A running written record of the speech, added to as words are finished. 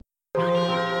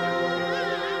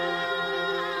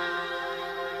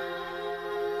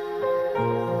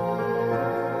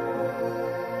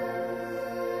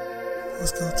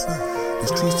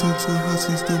streets turn to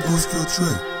hustlers, them boys kill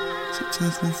Trey. Shit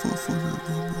change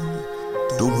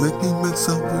 144. Don't make me mix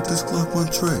up with this Glock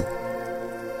 1 tray.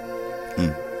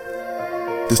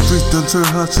 The streets done turn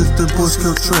hustlers, them boys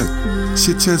kill Trey.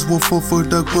 Shit change 144,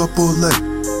 that guapo leg.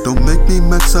 Don't make me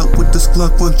max out with this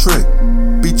Glock 1 tray.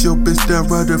 Beat your bitch down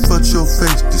right in front your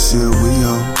face. This shit we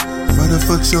on, right in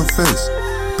front your face.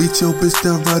 Beat your bitch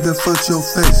down right in front your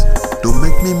face. Don't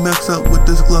make me max out with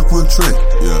this Glock 1 tray.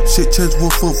 Shit change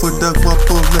 144, that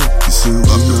guapo leg. This shit we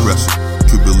on.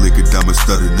 Cuban liquor, diamond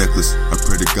studded necklace. I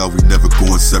pray to God we never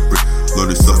going separate.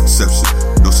 Learning self-deception,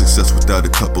 no success without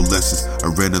a couple lessons.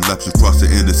 I ran in laps across the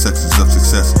intersections of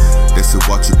success. They said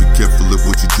watch it, be careful of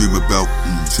what you dream about.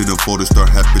 Shit unfold and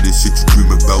start happening, shit you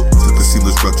dream about. Flip the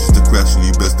seamless route just to crash and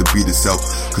you best to beat us out.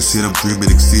 Cause shit I'm dreaming,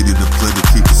 exceeding the plan to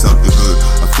keep us out the hood.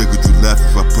 I figured you laugh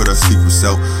if I put our secrets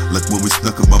out. Like when we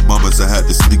snuck in my mama's, I had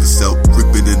to sneak us out.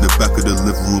 Creeping in the back of the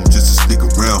living room just to sneak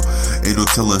around. Ain't no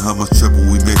telling how much trouble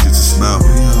we made just to smile.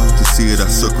 To see it,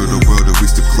 I circled the world and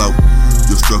reached the clout.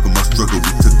 Your struggle, my struggle,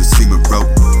 we took the semen route.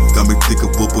 Got me thinking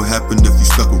what would happen if you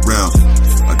stuck around.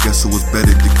 I guess it was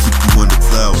better to keep you on the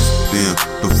clouds. Damn,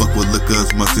 don't fuck with liquor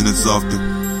as much and as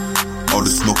often. All the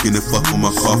smoking and fuck with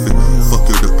my coffin. Fuck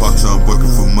your departure, I'm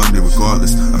working for money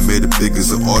regardless. I made it big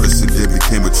as an artist and then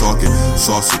became a talking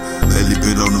saucer. Lately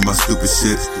been on my stupid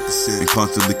shit and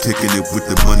constantly kicking it with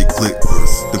the money click.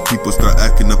 The people start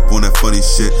acting up on that funny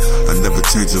shit. I never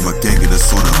changed in my gang and that's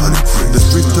on 100. The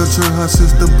streets done turn hot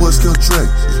since them boys kill Trey.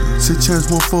 Shit chance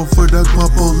 1-4 for that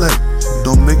guapo leg.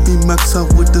 Don't make me max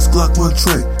out with this Glock 1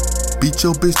 tray. Beat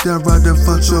your bitch down right in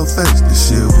front your face.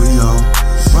 This shit we on,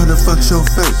 right in front your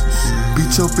face. Beat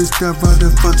your bitch down right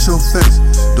in front your face.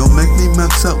 Don't make me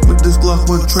max out with this Glock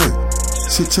 1 tray.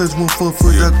 Shit change 1-4 for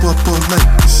that guapo leg.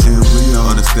 This shit we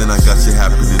on. Understand I got shit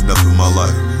happening up in my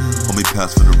life. Homie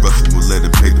passed for the Russian roulette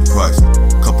and paid the price.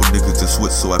 Couple niggas in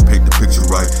switch, so I paint the picture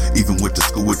right. Even went to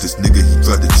school with this nigga, he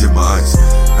tried to gym my ice.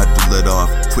 Had to let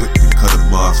off quick and cut him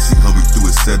off. See homie threw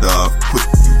his set off quick,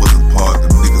 he wasn't part.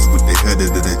 Them niggas with their head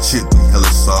into that shit, we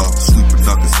hella soft. Sweep and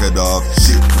knock his head off,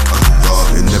 shit,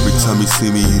 and every time he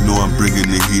see me, you know I'm bringing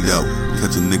the heat out.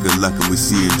 Catch a nigga lacking, we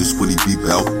see him just when he beep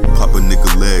out. Pop a nigga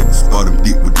leg, spot him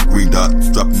deep with the green dot.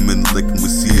 Drop him in the lake and we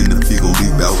see him if he gon'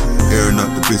 leap out. Airing out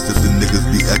the bitch that the niggas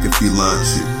be acting feline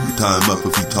shit. We tie him up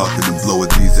if he talking and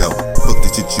blowing these out. Fuck the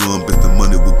shit you on, bitch, the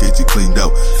money will get you cleaned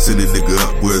out. Send a nigga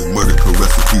up, where's murder,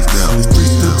 caress in peace now. The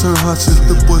streets done turn hot since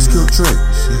the boys kill Trey.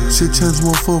 Shit change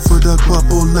 1-4 for that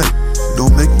guapo leg.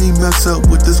 Don't make me max out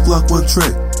with this Glock 1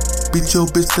 tray. Beat your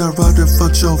bitch down right in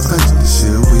front your face. This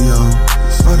shit we on,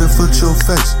 right in front your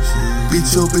face. Beat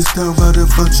your bitch down right in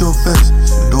front your face.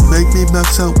 Don't make me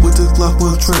max out with this Glock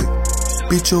 1 tray.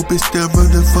 Beat your bitch down right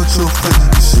in front your face.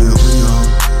 This shit we on,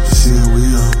 this shit we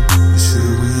on, this shit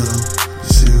we on,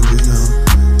 this shit we on,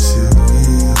 this shit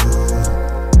we on.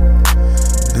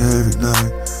 And every night